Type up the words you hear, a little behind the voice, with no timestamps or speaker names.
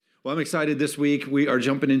Well, I'm excited this week. We are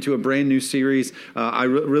jumping into a brand new series. I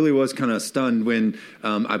really was kind of stunned when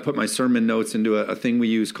I put my sermon notes into a thing we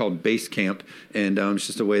use called Basecamp. And it's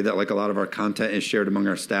just a way that like a lot of our content is shared among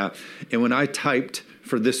our staff. And when I typed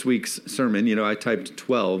for this week's sermon, I typed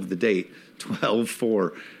 12, the date,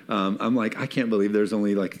 12/4. I'm like, I can't believe there's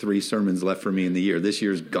only like 3 sermons left for me in the year. This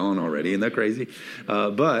year's gone already. Isn't that crazy?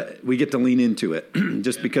 But we get to lean into it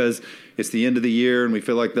just because it's the end of the year and we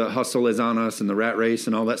feel like the hustle is on us and the rat race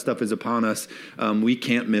and all that stuff is upon us. We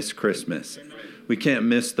can't miss Christmas. We can't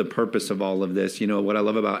miss the purpose of all of this. What I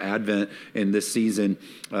love about Advent in this season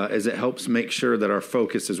is it helps make sure that our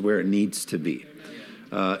focus is where it needs to be.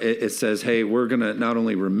 It says, hey, we're going to not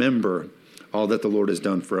only remember all that the Lord has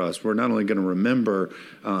done for us. We're not only going to remember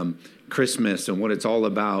Christmas and what it's all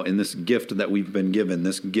about and this gift that we've been given,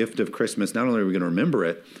 this gift of Christmas. Not only are we going to remember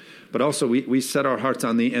it, but also we set our hearts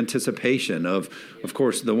on the anticipation of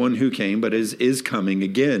course, the one who came, but is coming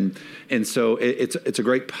again. And so it's a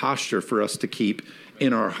great posture for us to keep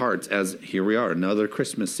in our hearts as here we are. Another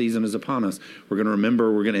Christmas season is upon us. We're going to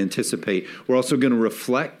remember. We're going to anticipate. We're also going to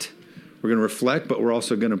reflect. We're going to reflect, but we're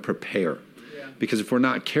also going to prepare. Because if we're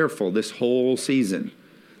not careful, this whole season,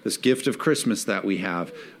 this gift of Christmas that we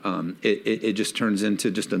have, it just turns into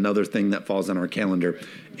just another thing that falls on our calendar,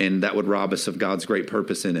 and that would rob us of God's great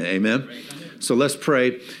purpose in it. Amen? So let's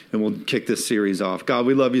pray, and we'll kick this series off. God,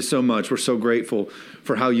 we love you so much. We're so grateful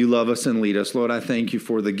for how you love us and lead us. Lord, I thank you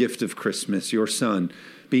for the gift of Christmas, your Son,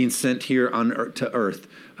 being sent here on earth, to earth.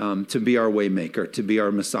 To be our way maker, to be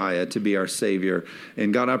our Messiah, to be our Savior.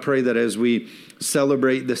 And God, I pray that as we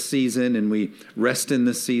celebrate this season and we rest in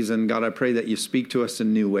this season, God, I pray that you speak to us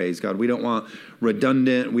in new ways. God, we don't want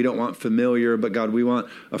redundant, we don't want familiar, but God, we want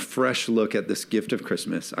a fresh look at this gift of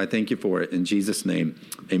Christmas. I thank you for it. In Jesus' name,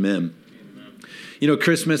 amen.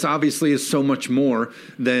 Christmas obviously is so much more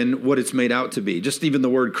than what it's made out to be. Just even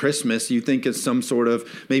the word Christmas, you think is some sort of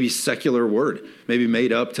maybe secular word, maybe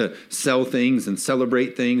made up to sell things and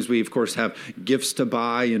celebrate things. We, of course, have gifts to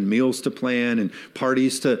buy and meals to plan and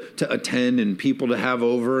parties to attend and people to have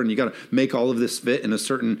over. And you got to make all of this fit in a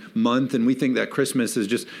certain month. And we think that Christmas is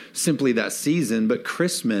just simply that season. But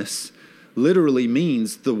Christmas literally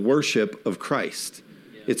means the worship of Christ.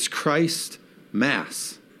 It's Christ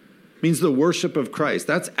Mass. Means the worship of Christ.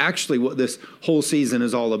 That's actually what this whole season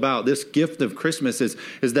is all about. This gift of Christmas is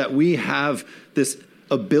that we have this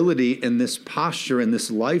ability and this posture and this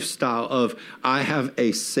lifestyle of I have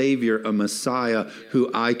a Savior, a Messiah who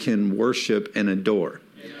I can worship and adore.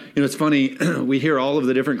 It's funny, we hear all of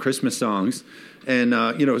the different Christmas songs and,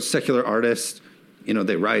 secular artists,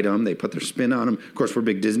 they write them, they put their spin on them. Of course, we're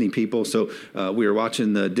big Disney people, so we were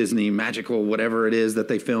watching the Disney magical whatever it is that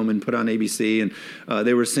they film and put on ABC, and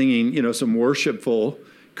they were singing, some worshipful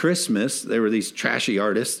Christmas. They were these trashy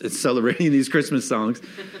artists celebrating these Christmas songs.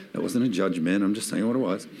 That wasn't a judgment. I'm just saying what it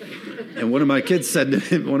was. And one of my kids said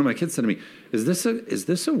to me, "Is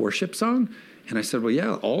this a worship song?" And I said, "Well,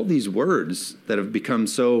 yeah. All these words that have become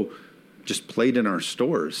so just played in our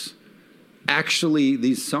stores." Actually,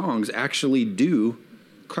 these songs actually do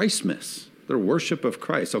Christmas. They're worship of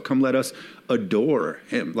Christ. So come let us adore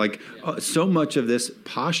him. So much of this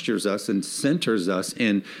postures us and centers us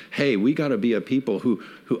in, hey, we got to be a people who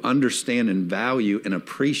understand and value and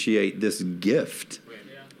appreciate this gift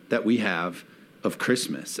that we have of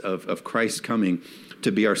Christmas, of Christ coming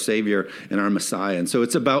to be our Savior and our Messiah. And so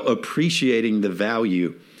it's about appreciating the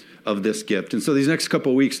value of this gift. And so these next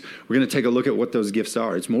couple of weeks, we're going to take a look at what those gifts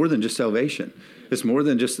are. It's more than just salvation. It's more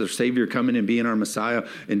than just the Savior coming and being our Messiah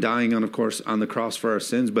and dying on the cross for our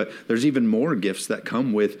sins. But there's even more gifts that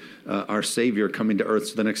come with our Savior coming to earth.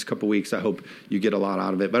 So the next couple of weeks, I hope you get a lot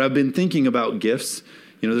out of it. But I've been thinking about gifts.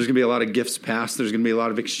 There's going to be a lot of gifts passed. There's going to be a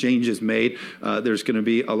lot of exchanges made. There's going to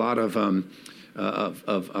be a lot of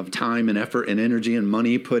time and effort and energy and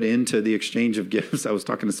money put into the exchange of gifts. I was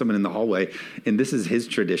talking to someone in the hallway, and this is his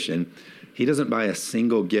tradition. He doesn't buy a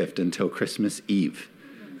single gift until Christmas Eve.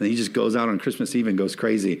 And he just goes out on Christmas Eve and goes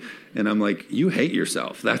crazy. And I'm like, you hate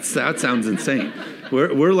yourself. That sounds insane.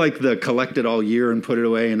 We're like the collect it all year and put it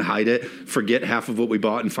away and hide it, forget half of what we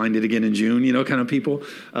bought and find it again in June, kind of people.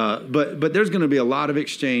 But there's going to be a lot of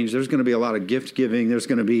exchange. There's going to be a lot of gift giving. There's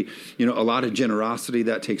going to be, a lot of generosity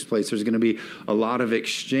that takes place. There's going to be a lot of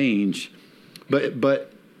exchange.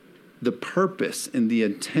 But the purpose and the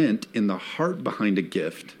intent and the heart behind a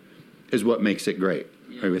gift is what makes it great.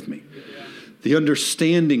 Are you with me? Yeah. The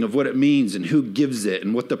understanding of what it means and who gives it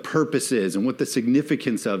and what the purpose is and what the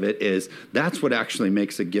significance of it is, that's what actually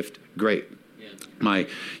makes a gift great. Yeah. My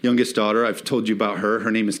youngest daughter, I've told you about her.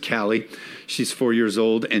 Her name is Callie. She's 4 years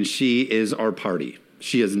old, and she is our party.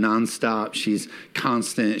 She is nonstop. She's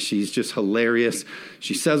constant. She's just hilarious.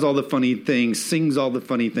 She says all the funny things, sings all the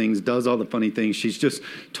funny things, does all the funny things. She's just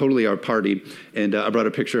totally our party. And I brought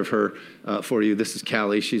a picture of her for you. This is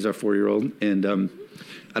Callie. She's our 4-year-old. And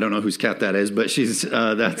I don't know whose cat that is, but she's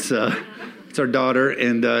it's our daughter,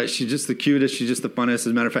 and she's just the cutest. She's just the funnest. As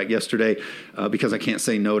a matter of fact, yesterday, because I can't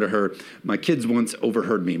say no to her, my kids once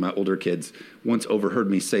overheard me, my older kids, once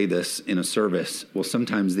overheard me say this in a service. Well,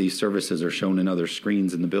 sometimes these services are shown in other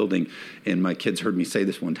screens in the building, and my kids heard me say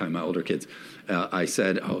this one time, my older kids. I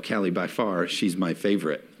said, oh, Callie, by far, she's my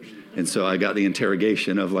favorite. And so I got the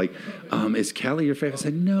interrogation of like, is Callie your favorite? I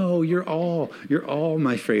said, no, you're all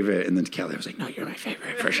my favorite. And then Callie was like, no, you're my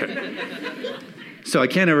favorite for sure. So I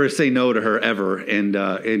can't ever say no to her ever.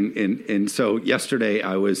 And so yesterday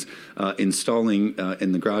I was installing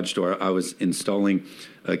in the garage door. I was installing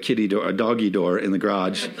a doggy door in the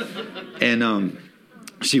garage, and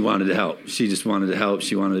she wanted to help. She just wanted to help.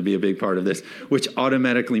 She wanted to be a big part of this, which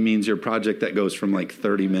automatically means your project that goes from like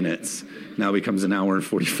 30 minutes now becomes an hour and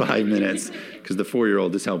 45 minutes because the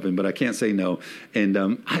 4-year-old is helping. But I can't say no. And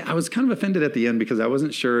I was kind of offended at the end because I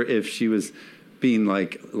wasn't sure if she was being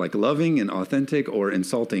like loving and authentic or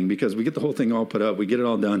insulting, because we get the whole thing all put up, we get it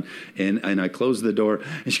all done, and I close the door,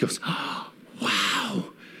 and she goes, oh, wow,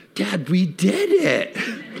 Dad, we did it.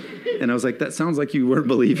 And I was like, that sounds like you weren't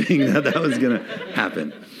believing that was going to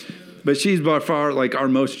happen. But she's by far like our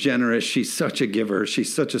most generous. She's such a giver.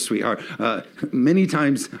 She's such a sweetheart. Many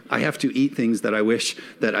times I have to eat things that I wish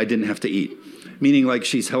that I didn't have to eat. Meaning like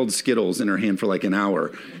she's held Skittles in her hand for like an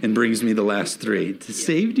hour and brings me the last 3.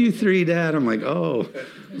 Saved you 3, Dad? I'm like, oh,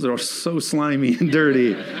 those are so slimy and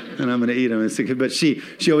dirty, and I'm going to eat them. But she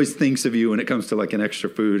always thinks of you when it comes to like an extra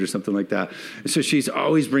food or something like that. And so she's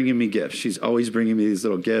always bringing me gifts. She's always bringing me these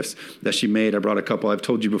little gifts that she made. I brought a couple. I've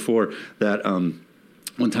told you before that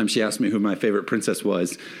one time she asked me who my favorite princess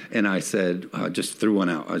was, and I said, just threw one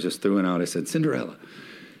out. I said, Cinderella.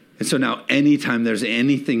 And so now anytime there's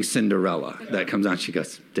anything Cinderella that comes on, she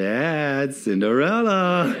goes, Dad,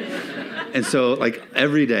 Cinderella. And so like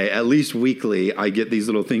every day, at least weekly, I get these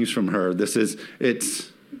little things from her.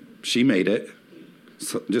 She made it.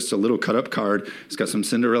 So just a little cut up card. It's got some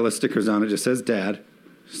Cinderella stickers on it. It just says Dad.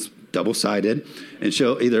 Double-sided, and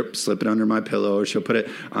she'll either slip it under my pillow or she'll put it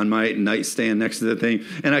on my nightstand next to the thing.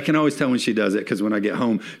 And I can always tell when she does it, because when I get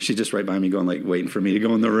home, she's just right by me going, like, waiting for me to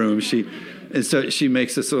go in the room. And so she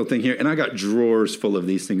makes this little thing here, and I got drawers full of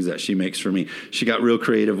these things that she makes for me. She got real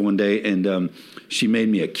creative one day, and she made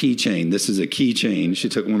me a keychain. This is a keychain. She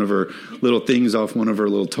took one of her little things off one of her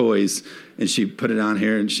little toys, and she put it on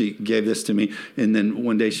here, and she gave this to me. And then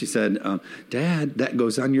one day she said, Dad, that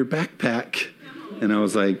goes on your backpack. And I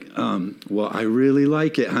was like, well, I really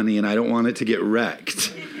like it, honey, and I don't want it to get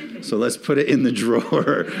wrecked. So let's put it in the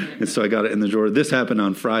drawer. And so I got it in the drawer. This happened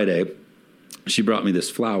on Friday. She brought me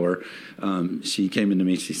this flower. She came into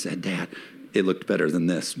me. She said, Dad, it looked better than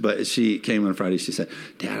this. But she came on Friday. She said,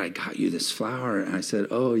 Dad, I got you this flower. And I said,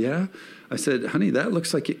 oh, yeah? I said, honey, that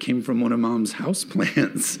looks like it came from one of Mom's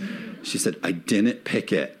houseplants. She said, I didn't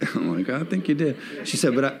pick it. I'm like, I think you did. She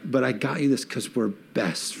said, but I got you this because we're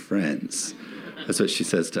best friends. That's what she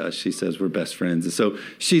says to us. She says we're best friends. And so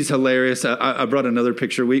she's hilarious. I brought another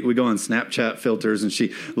picture. We go on Snapchat filters, and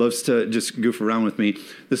she loves to just goof around with me.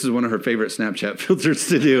 This is one of her favorite Snapchat filters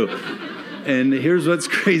to do. And here's what's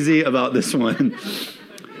crazy about this one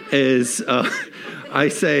is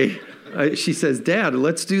she says, Dad,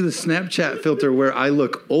 let's do the Snapchat filter where I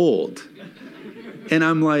look old. And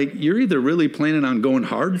I'm like, you're either really planning on going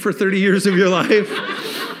hard for 30 years of your life.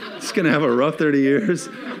 It's going to have a rough 30 years.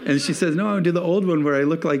 And she says, no, I would do the old one where I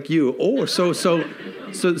look like you. Oh, so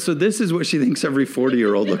this is what she thinks every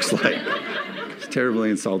 40-year-old looks like. It's terribly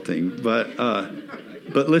insulting. But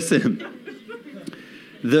listen,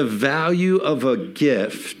 the value of a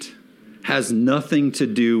gift has nothing to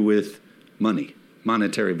do with money,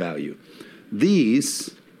 monetary value.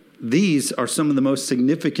 These are some of the most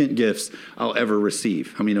significant gifts I'll ever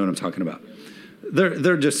receive. How many know what I'm talking about?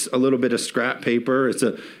 They're just a little bit of scrap paper.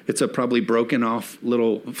 It's a probably broken off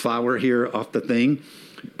little flower here off the thing.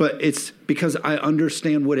 But it's because I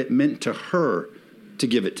understand what it meant to her to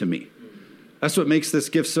give it to me. That's what makes this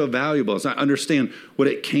gift so valuable, is I understand what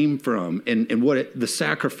it came from and what the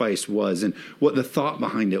sacrifice was and what the thought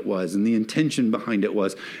behind it was and the intention behind it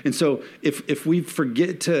was. And so if we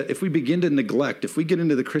begin to neglect, if we get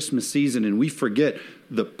into the Christmas season and we forget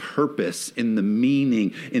the purpose and the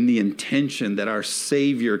meaning and the intention that our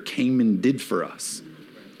Savior came and did for us,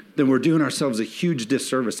 then we're doing ourselves a huge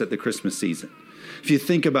disservice at the Christmas season. If you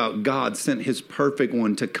think about God sent his perfect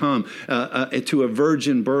one to come to a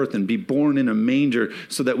virgin birth and be born in a manger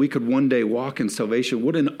so that we could one day walk in salvation.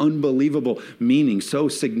 What an unbelievable meaning, so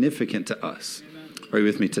significant to us. Amen. Are you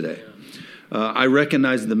with me today? I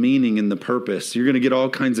recognize the meaning and the purpose. You're going to get all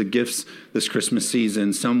kinds of gifts this Christmas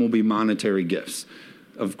season. Some will be monetary gifts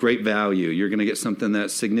of great value. You're going to get something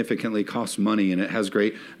that significantly costs money and it has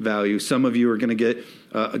great value. Some of you are going to get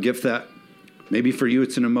a gift that maybe for you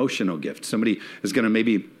it's an emotional gift. Somebody is going to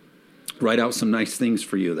maybe write out some nice things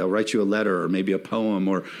for you. They'll write you a letter or maybe a poem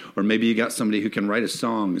or maybe you got somebody who can write a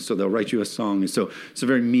song, so they'll write you a song. And so it's a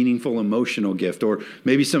very meaningful emotional gift. Or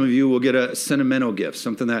maybe some of you will get a sentimental gift,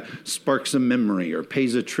 something that sparks a memory or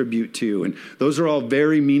pays a tribute to. And those are all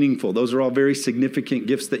very meaningful. Those are all very significant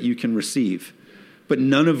gifts that you can receive. But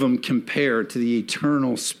none of them compare to the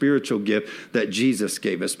eternal spiritual gift that Jesus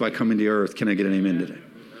gave us by coming to earth. Can I get an amen today?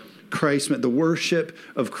 Christ, the worship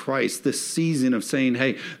of Christ, this season of saying,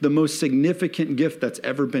 hey, the most significant gift that's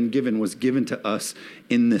ever been given was given to us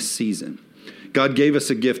in this season. God gave us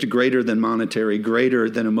a gift greater than monetary, greater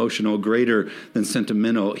than emotional, greater than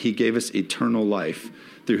sentimental. He gave us eternal life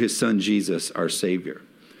through his son, Jesus, our Savior.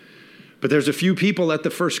 But there's a few people at the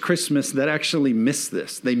first Christmas that actually miss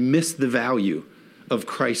this. They miss the value of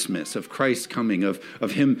Christmas, of Christ coming, of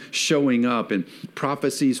him showing up and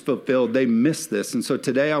prophecies fulfilled. They miss this. And so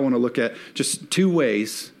today I want to look at just two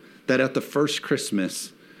ways that at the first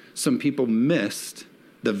Christmas, some people missed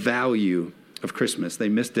the value of Christmas. They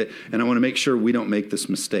missed it. And I want to make sure we don't make this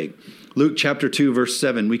mistake. Luke chapter 2, verse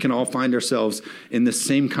 7, we can all find ourselves in the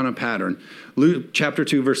same kind of pattern. Luke chapter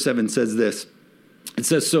 2, verse 7 says this. It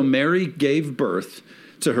says, so Mary gave birth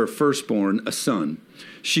to her firstborn, a son.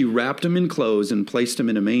 She wrapped him in clothes and placed him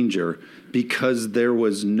in a manger because there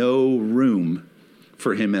was no room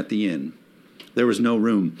for him at the inn. There was no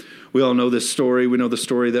room. We all know this story. We know the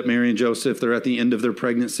story that Mary and Joseph, they're at the end of their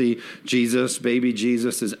pregnancy. Baby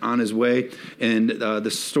Jesus is on his way. And the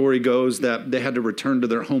story goes that they had to return to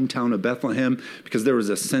their hometown of Bethlehem because there was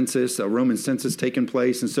a Roman census taking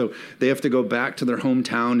place. And so they have to go back to their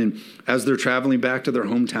hometown. And as they're traveling back to their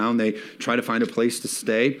hometown, they try to find a place to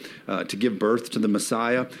stay to give birth to the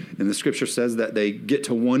Messiah. And the scripture says that they get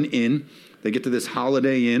to one inn. They get to this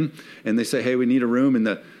Holiday Inn and they say, hey, we need a room. And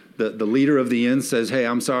the leader of the inn says, hey,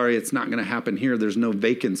 I'm sorry, it's not going to happen here. There's no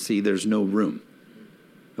vacancy. There's no room.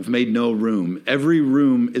 I've made no room. Every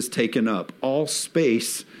room is taken up. All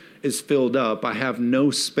space is filled up. I have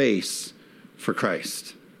no space for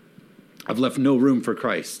Christ. I've left no room for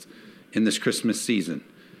Christ in this Christmas season.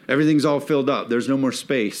 Everything's all filled up. There's no more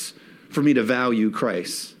space for me to value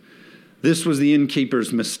Christ. This was the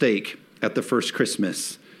innkeeper's mistake at the first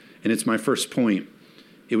Christmas. And it's my first point.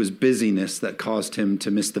 It was busyness that caused him to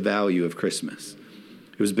miss the value of Christmas.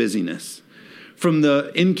 It was busyness. From the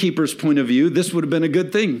innkeeper's point of view, this would have been a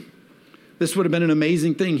good thing. This would have been an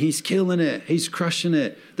amazing thing. He's killing it. He's crushing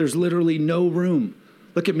it. There's literally no room.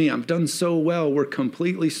 Look at me. I've done so well. We're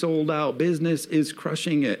completely sold out. Business is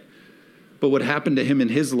crushing it. But what happened to him in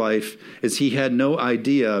his life is he had no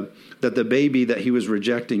idea that the baby that he was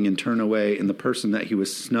rejecting and turned away and the person that he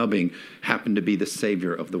was snubbing happened to be the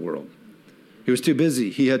Savior of the world. He was too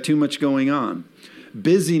busy. He had too much going on.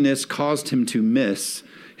 Busyness caused him to miss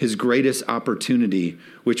his greatest opportunity,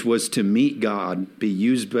 which was to meet God, be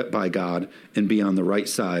used by God, and be on the right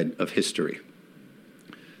side of history.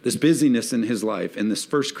 This busyness in his life and this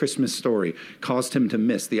first Christmas story caused him to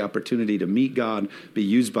miss the opportunity to meet God, be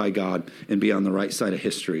used by God, and be on the right side of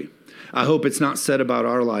history. I hope it's not said about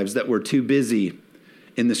our lives that we're too busy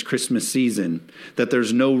in this Christmas season, that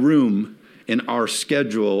there's no room in our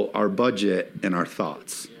schedule, our budget, and our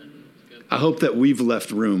thoughts. I hope that we've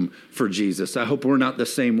left room for Jesus. I hope we're not the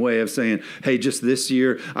same way of saying, hey, just this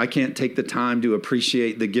year, I can't take the time to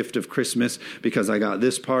appreciate the gift of Christmas because I got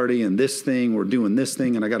this party and this thing. We're doing this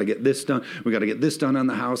thing and I got to get this done. We got to get this done on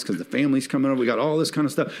the house because the family's coming over. We got all this kind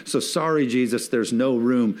of stuff. So sorry, Jesus, there's no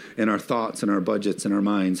room in our thoughts and our budgets and our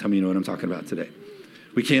minds. How many know what I'm talking about today?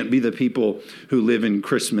 We can't be the people who live in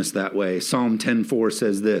Christmas that way. Psalm 10:4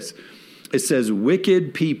 says this. It says,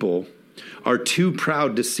 wicked people are too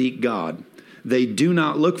proud to seek God. They do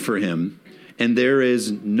not look for him, and there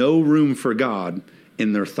is no room for God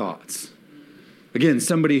in their thoughts. Again,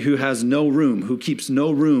 somebody who has no room, who keeps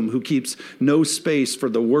no space for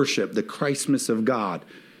the worship, the Christmas of God.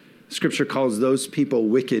 Scripture calls those people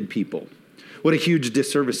wicked people. What a huge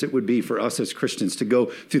disservice it would be for us as Christians to go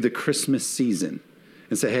through the Christmas season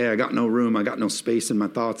and say, hey, I got no room, I got no space in my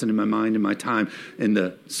thoughts and in my mind and my time. And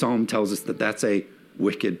the psalm tells us that that's a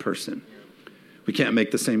wicked person. We can't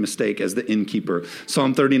make the same mistake as the innkeeper.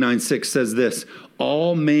 Psalm 39:6 says this,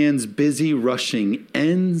 all man's busy rushing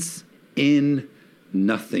ends in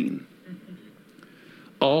nothing.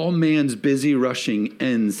 All man's busy rushing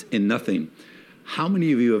ends in nothing. How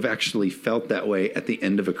many of you have actually felt that way at the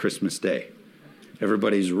end of a Christmas day?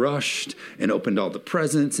 Everybody's rushed and opened all the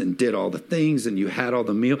presents and did all the things, and you had all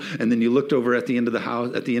the meal, and then you looked over at the end of the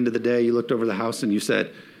house, at the end of the day, you looked over the house and you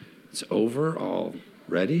said, it's over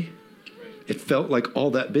already? It felt like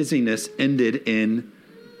all that busyness ended in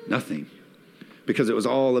nothing because it was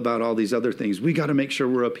all about all these other things. We got to make sure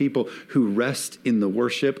we're a people who rest in the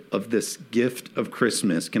worship of this gift of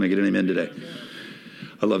Christmas. Can I get an amen today?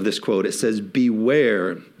 I love this quote. It says,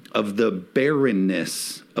 beware of the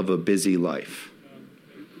barrenness of a busy life.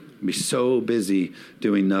 Be so busy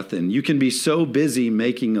doing nothing. You can be so busy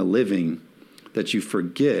making a living that you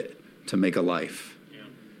forget to make a life.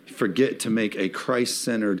 You forget to make a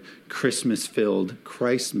Christ-centered, Christmas-filled,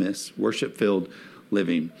 Christmas, worship-filled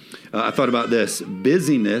living. I thought about this.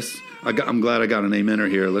 Busyness. I'm glad I got an amener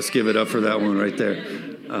here. Let's give it up for that one right there.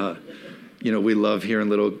 We love hearing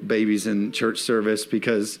little babies in church service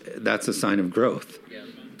because that's a sign of growth.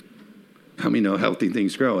 How many know healthy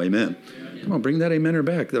things grow? Amen. Come on, bring that amener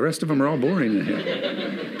back. The rest of them are all boring in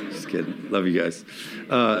here. Just kidding. Love you guys.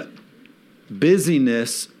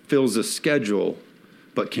 Busyness fills a schedule,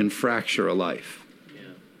 but can fracture a life.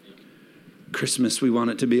 Christmas, we want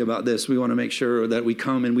it to be about this. We want to make sure that we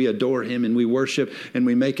come and we adore him and we worship and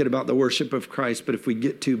we make it about the worship of Christ. But if we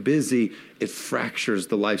get too busy, it fractures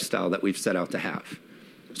the lifestyle that we've set out to have.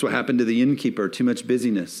 That's what happened to the innkeeper, too much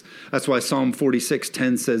busyness. That's why Psalm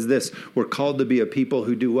 46:10 says this, we're called to be a people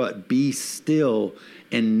who do what? Be still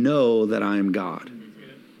and know that I am God.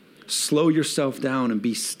 Slow yourself down and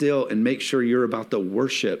be still and make sure you're about the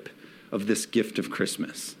worship of this gift of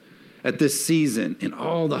Christmas. At this season, and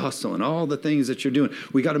all the hustle and all the things that you're doing,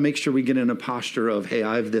 we got to make sure we get in a posture of, hey,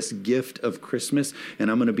 I have this gift of Christmas, and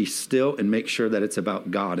I'm going to be still and make sure that it's about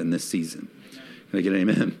God in this season. Can I get an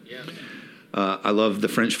amen? Yeah. I love the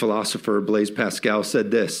French philosopher Blaise Pascal said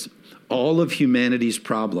this, all of humanity's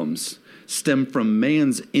problems stem from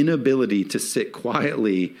man's inability to sit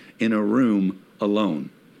quietly in a room alone.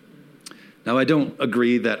 Now, I don't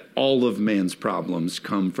agree that all of man's problems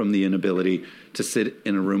come from the inability to sit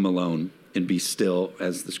in a room alone and be still,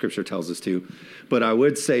 as the scripture tells us to. But I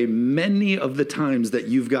would say many of the times that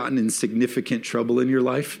you've gotten in significant trouble in your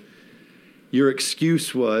life, your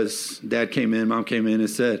excuse was, dad came in, mom came in and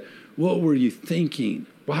said, what were you thinking?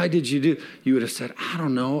 Why did you do? You would have said, I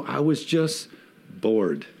don't know. I was just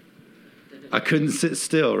bored. I couldn't sit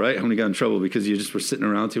still, right? How many got in trouble because you just were sitting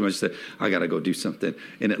around too much? Said, I got to go do something.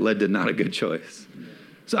 And it led to not a good choice.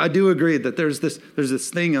 So I do agree that there's this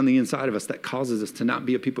thing on the inside of us that causes us to not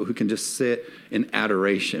be a people who can just sit in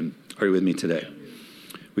adoration. Are you with me today?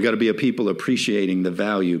 We got to be a people appreciating the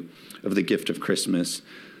value of the gift of Christmas.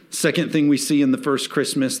 Second thing we see in the first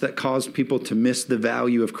Christmas that caused people to miss the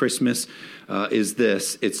value of Christmas is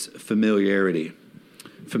this. It's familiarity.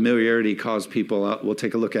 Familiarity caused people, we'll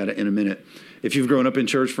take a look at it in a minute. If you've grown up in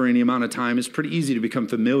church for any amount of time, it's pretty easy to become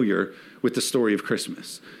familiar with the story of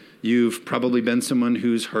Christmas. You've probably been someone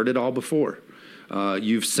who's heard it all before.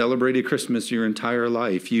 You've celebrated Christmas your entire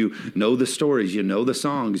life. You know the stories, you know the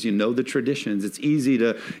songs, you know the traditions. It's easy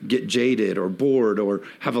to get jaded or bored or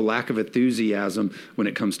have a lack of enthusiasm when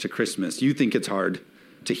it comes to Christmas. You think it's hard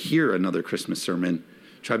to hear another Christmas sermon.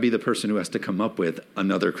 Try to be the person who has to come up with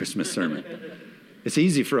another Christmas sermon. It's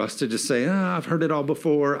easy for us to just say, I've heard it all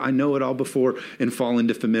before, I know it all before, and fall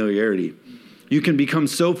into familiarity. You can become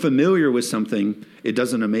so familiar with something, it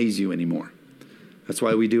doesn't amaze you anymore. That's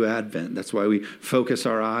why we do Advent. That's why we focus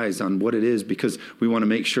our eyes on what it is, because we want to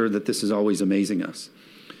make sure that this is always amazing us.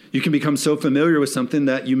 You can become so familiar with something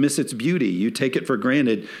that you miss its beauty. You take it for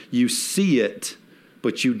granted. You see it,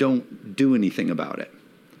 but you don't do anything about it.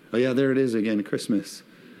 Oh, yeah, there it is again, Christmas.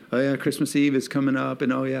 Oh, yeah, Christmas Eve is coming up,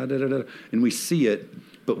 and oh, yeah, da-da-da. And we see it,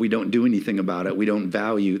 but we don't do anything about it. We don't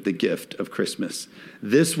value the gift of Christmas.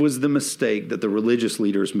 This was the mistake that the religious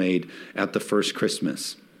leaders made at the first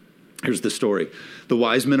Christmas. Here's the story. The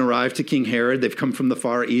wise men arrived to King Herod. They've come from the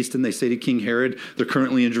far east, and they say to King Herod, they're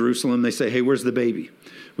currently in Jerusalem. They say, hey, where's the baby?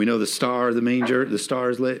 We know the star, the manger, the star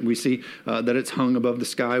is lit. We see that it's hung above the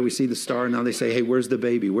sky. We see the star. Now they say, hey, where's the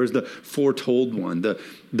baby? Where's the foretold one,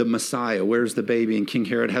 the Messiah? Where's the baby? And King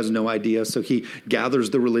Herod has no idea. So he gathers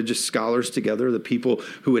the religious scholars together, the people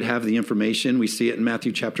who would have the information. We see it in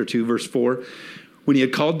Matthew chapter 2, verse 4. When he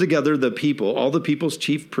had called together the people, all the people's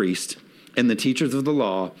chief priests and the teachers of the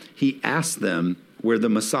law, he asked them where the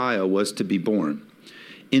Messiah was to be born.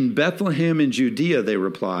 In Bethlehem in Judea, they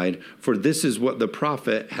replied, for this is what the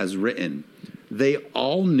prophet has written. They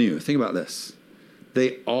all knew, think about this,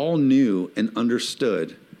 they all knew and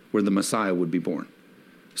understood where the Messiah would be born.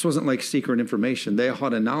 This wasn't like secret information. They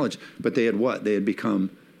had a knowledge, but they had what? They had become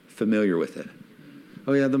familiar with it.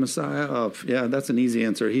 Oh, yeah, the Messiah. Oh, yeah, that's an easy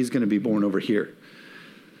answer. He's going to be born over here.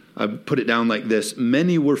 I put it down like this.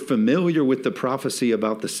 Many were familiar with the prophecy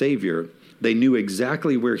about the Savior. They knew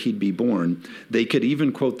exactly where he'd be born. They could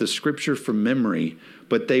even quote the scripture from memory,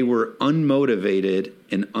 but they were unmotivated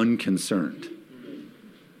and unconcerned.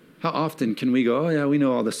 How often can we go, oh, yeah, we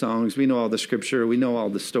know all the songs, we know all the scripture, we know all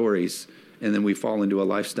the stories, and then we fall into a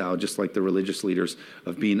lifestyle just like the religious leaders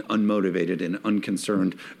of being unmotivated and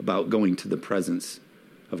unconcerned about going to the presence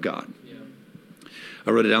of God. Yeah. I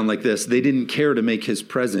wrote it down like this. They didn't care to make his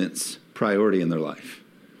presence priority in their life.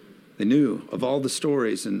 They knew of all the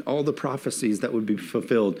stories and all the prophecies that would be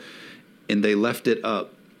fulfilled, and they left it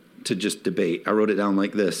up to just debate. I wrote it down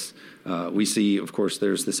like this. We see, of course,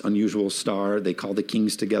 there's this unusual star. They call the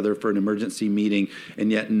kings together for an emergency meeting,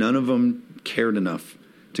 and yet none of them cared enough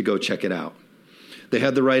to go check it out. They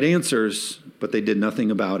had the right answers, but they did nothing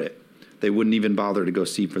about it. They wouldn't even bother to go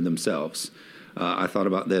see for themselves. I thought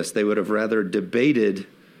about this. They would have rather debated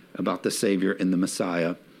about the Savior and the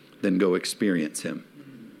Messiah than go experience him.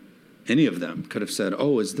 Any of them could have said,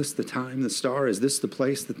 oh, is this the time, the star? Is this the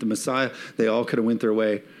place that the Messiah? They all could have went their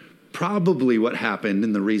way. Probably what happened,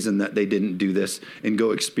 and the reason that they didn't do this and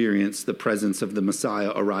go experience the presence of the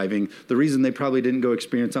Messiah arriving, the reason they probably didn't go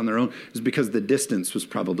experience on their own is because the distance was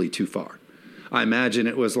probably too far. I imagine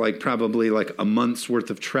it was probably a month's worth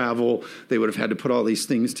of travel. They would have had to put all these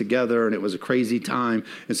things together, and it was a crazy time.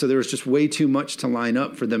 And so there was just way too much to line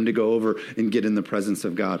up for them to go over and get in the presence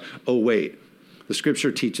of God. Oh, wait. The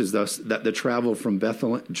scripture teaches us that the travel from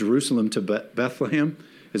Jerusalem to Bethlehem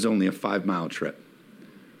is only a 5-mile trip.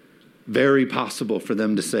 Very possible for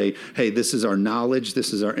them to say, hey, this is our knowledge,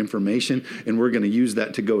 this is our information, and we're going to use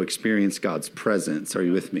that to go experience God's presence. Are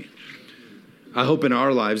you with me? I hope in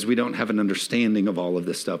our lives we don't have an understanding of all of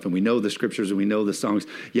this stuff, and we know the scriptures and we know the songs,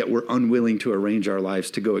 yet we're unwilling to arrange our lives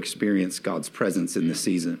to go experience God's presence in this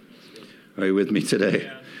season. Are you with me today?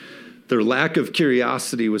 Yeah. Their lack of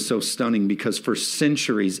curiosity was so stunning because for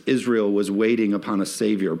centuries Israel was waiting upon a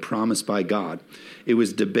Savior promised by God. It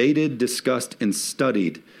was debated, discussed, and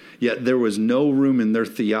studied, yet there was no room in their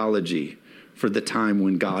theology for the time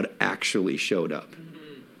when God actually showed up.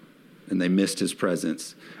 And they missed his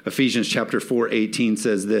presence. Ephesians chapter 4:18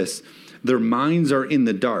 says this, their minds are in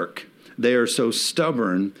the dark. They are so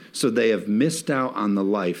stubborn, so they have missed out on the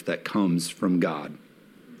life that comes from God.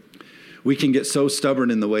 We can get so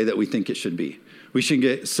stubborn in the way that we think it should be. We should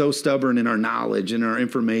get so stubborn in our knowledge, in our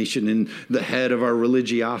information, in the head of our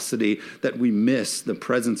religiosity that we miss the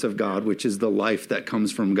presence of God, which is the life that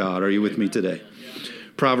comes from God. Are you with me today?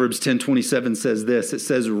 Proverbs 10:27 says this. It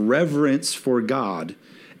says, reverence for God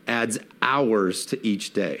adds hours to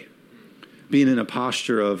each day. Being in a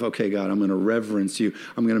posture of, okay, God, I'm going to reverence you.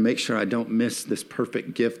 I'm going to make sure I don't miss this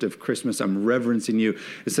perfect gift of Christmas. I'm reverencing you.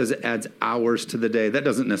 It says it adds hours to the day. That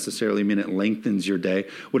doesn't necessarily mean it lengthens your day.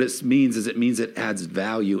 What it means is it adds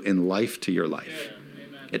value and life to your life.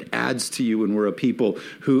 Yeah, it adds to you when we're a people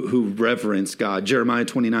who reverence God. Jeremiah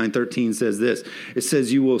 29:13 says this. It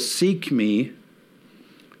says, you will seek me.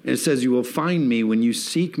 And it says, you will find me when you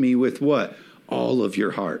seek me with what? All of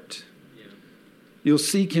your heart. You'll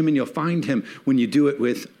seek him and you'll find him when you do it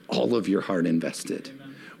with all of your heart invested.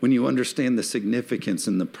 Amen. When you understand the significance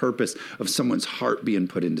and the purpose of someone's heart being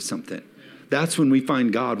put into something. Yeah. That's when we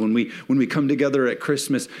find God. When we come together at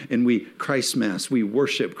Christmas and we Christ Mass, we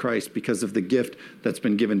worship Christ because of the gift that's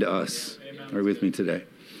been given to us. Yeah. Are you with me today?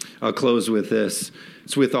 I'll close with this.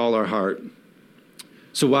 It's with all our heart.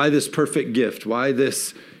 So why this perfect gift? Why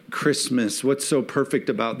this Christmas? What's so perfect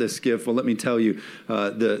about this gift? Well, let me tell you,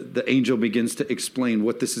 the angel begins to explain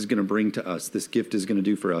what this is going to bring to us. This gift is going to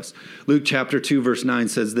do for us. Luke chapter 2, verse 9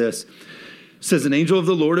 says this. It says, an angel of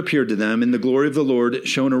the Lord appeared to them, and the glory of the Lord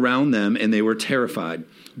shone around them, and they were terrified.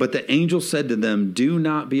 But the angel said to them, do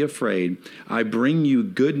not be afraid. I bring you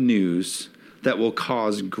good news that will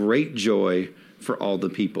cause great joy for all the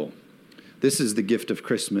people. This is the gift of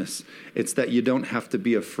Christmas. It's that you don't have to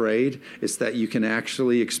be afraid. It's that you can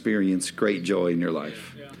actually experience great joy in your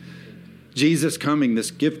life. Yeah. Jesus coming, this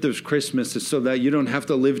gift of Christmas, is so that you don't have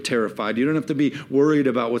to live terrified. You don't have to be worried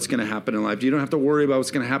about what's going to happen in life. You don't have to worry about what's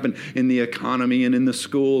going to happen in the economy and in the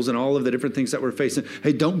schools and all of the different things that we're facing.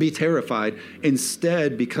 Hey, don't be terrified.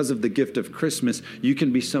 Instead, because of the gift of Christmas, you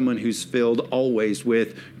can be someone who's filled always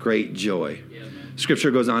with great joy. Yeah.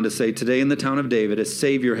 Scripture goes on to say, today in the town of David, a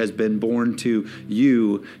Savior has been born to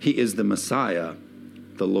you. He is the Messiah,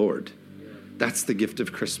 the Lord. That's the gift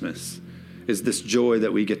of Christmas, is this joy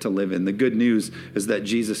that we get to live in. The good news is that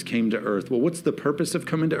Jesus came to earth. Well, what's the purpose of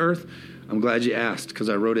coming to earth? I'm glad you asked because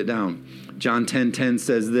I wrote it down. John 10:10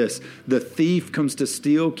 says this, the thief comes to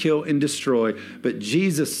steal, kill, and destroy, but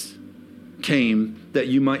Jesus came that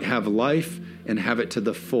you might have life and have it to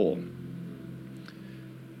the full.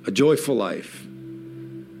 A joyful life.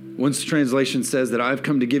 One translation says that I've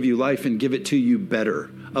come to give you life and give it to you better.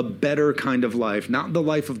 A better kind of life. Not the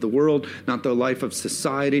life of the world, not the life of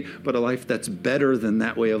society, but a life that's better than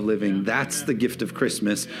that way of living. That's the gift of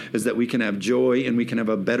Christmas, is that we can have joy and we can have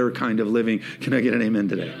a better kind of living. Can I get an amen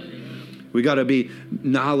today? We got to be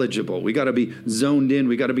knowledgeable. We got to be zoned in.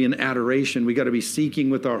 We got to be in adoration. We got to be seeking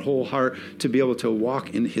with our whole heart to be able to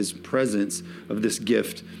walk in his presence of this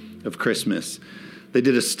gift of Christmas. They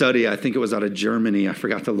did a study, I think it was out of Germany. I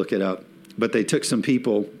forgot to look it up. But they took some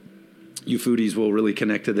people, you foodies will really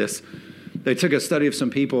connect to this. They took a study of some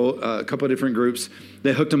people, a couple of different groups.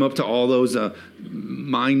 They hooked them up to all those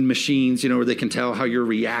mind machines, where they can tell how you're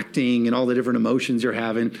reacting and all the different emotions you're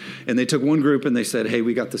having. And they took one group and they said, hey,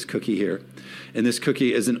 we got this cookie here. And this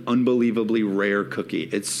cookie is an unbelievably rare cookie.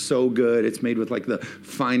 It's so good. It's made with like the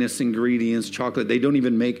finest ingredients, chocolate. They don't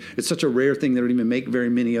even make, it's such a rare thing, they don't even make very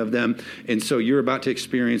many of them. And so you're about to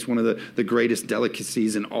experience one of the greatest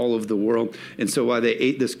delicacies in all of the world. And so while they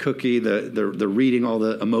ate this cookie, the reading all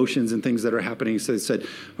the emotions and things that are happening, so they said,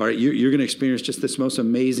 all right, you're going to experience just this most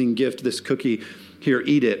amazing gift, this cookie. Here,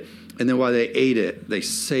 eat it. And then while they ate it, they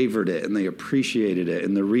savored it and they appreciated it.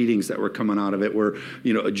 And the readings that were coming out of it were,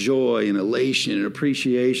 a joy and elation and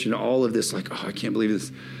appreciation, all of this, like, oh, I can't believe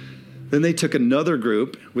this. Then they took another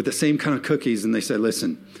group with the same kind of cookies and they said,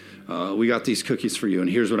 listen, we got these cookies for you. And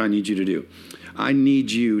here's what I need you to do. I need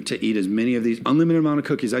you to eat as many of these, unlimited amount of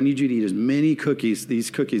cookies. I need you to eat as many these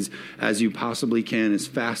cookies as you possibly can, as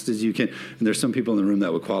fast as you can. And there's some people in the room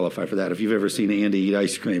that would qualify for that. If you've ever seen Andy eat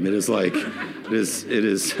ice cream, it is like, it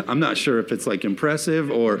is, I'm not sure if it's like impressive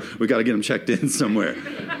or we got to get him checked in somewhere.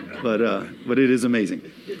 But it is amazing.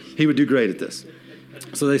 He would do great at this.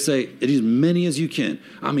 So they say, eat as many as you can.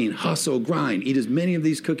 I mean, hustle, grind, eat as many of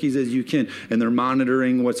these cookies as you can. And they're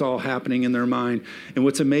monitoring what's all happening in their mind. And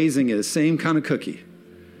what's amazing is same kind of cookie,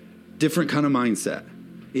 different kind of mindset.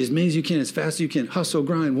 Eat as many as you can, as fast as you can. Hustle,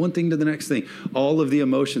 grind, one thing to the next thing. All of the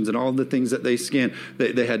emotions and all of the things that they scanned,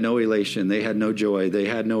 they had no elation. They had no joy. They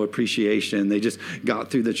had no appreciation. They just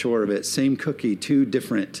got through the chore of it. Same cookie, two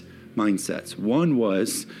different mindsets. One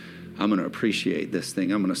was, I'm going to appreciate this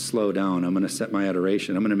thing. I'm going to slow down. I'm going to set my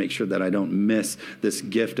adoration. I'm going to make sure that I don't miss this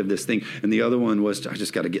gift of this thing. And the other one was, I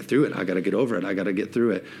just got to get through it. I got to get over it. I got to get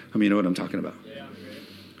through it. I mean, you know what I'm talking about. Yeah.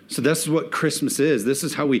 So this is what Christmas is. This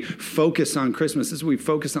is how we focus on Christmas. This is what we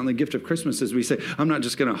focus on the gift of Christmas is we say, I'm not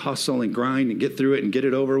just going to hustle and grind and get through it and get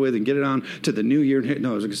it over with and get it on to the new year.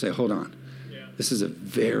 No, I was going to say, hold on. Yeah. This is a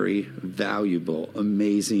very valuable,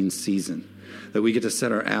 amazing season that we get to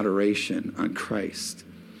set our adoration on Christ,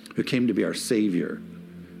 who came to be our Savior.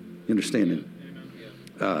 You understand?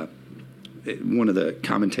 One of the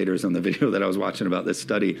commentators on the video that I was watching about this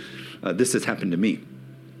study, this has happened to me.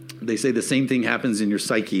 They say the same thing happens in your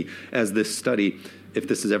psyche as this study, if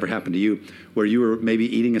this has ever happened to you, where you were maybe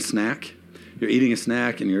eating a snack. You're eating a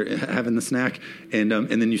snack and you're having the snack, and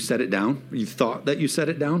then you set it down. You thought that you set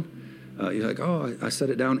it down. You're like, oh, I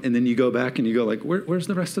set it down. And then you go back and you go like, where's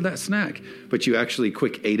the rest of that snack? But you actually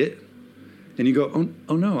quick ate it. And you go,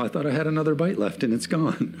 oh no, I thought I had another bite left and it's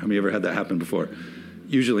gone. Have you ever had that happen before?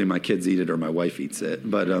 Usually my kids eat it or my wife eats it.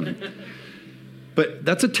 But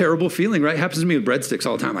that's a terrible feeling, right? It happens to me with breadsticks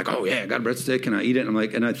all the time. Like, oh yeah, I got a breadstick and I eat it. And I'm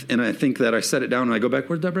like, and I think that I set it down and I go back,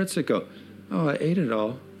 where'd that breadstick go? Oh, I ate it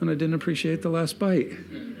all and I didn't appreciate the last bite.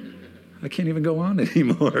 I can't even go on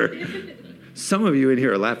anymore. Some of you in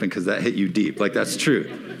here are laughing because that hit you deep. Like, that's true.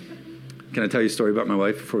 Can I tell you a story about my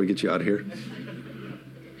wife before we get you out of here?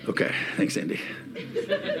 Okay, thanks, Andy.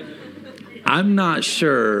 I'm not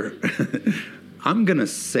sure. I'm going to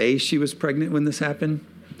say she was pregnant when this happened.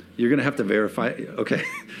 You're going to have to verify. Okay.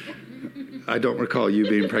 I don't recall you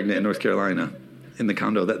being pregnant in North Carolina in the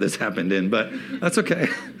condo that this happened in, but that's okay.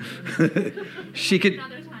 She could.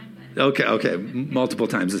 Okay. Multiple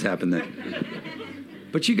times this happened then.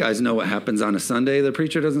 But you guys know what happens on a Sunday. The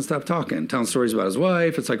preacher doesn't stop talking, telling stories about his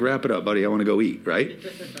wife. It's like, wrap it up, buddy. I want to go eat, right?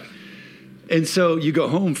 And so you go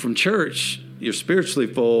home from church, you're spiritually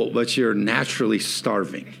full, but you're naturally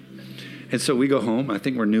starving. And so we go home. I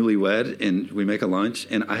think we're newlywed, and we make a lunch,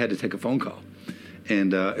 and I had to take a phone call.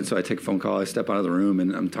 And so I take a phone call. I step out of the room,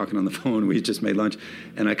 and I'm talking on the phone. We just made lunch.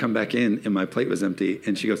 And I come back in, and my plate was empty.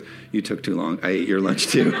 And she goes, you took too long. I ate your lunch,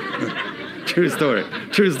 too. True story.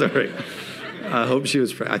 I hope she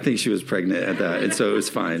was. I think she was pregnant at that, and so it was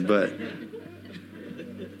fine. But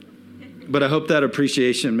I hope that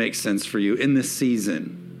appreciation makes sense for you in this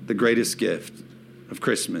season. The greatest gift of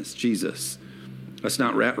Christmas, Jesus. Let's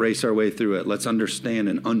not rat race our way through it. Let's understand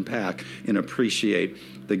and unpack and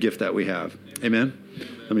appreciate the gift that we have. Amen?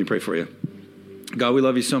 Let me pray for you. God, we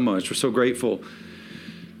love you so much. We're so grateful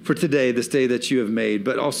for today, this day that you have made,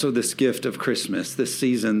 but also this gift of Christmas, this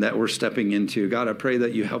season that we're stepping into. God, I pray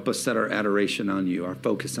that you help us set our adoration on you, our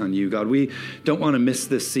focus on you. God, we don't want to miss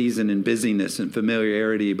this season in busyness and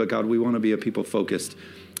familiarity, but God, we want to be a people focused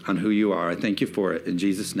on who you are. I thank you for it. In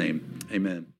Jesus' name, amen.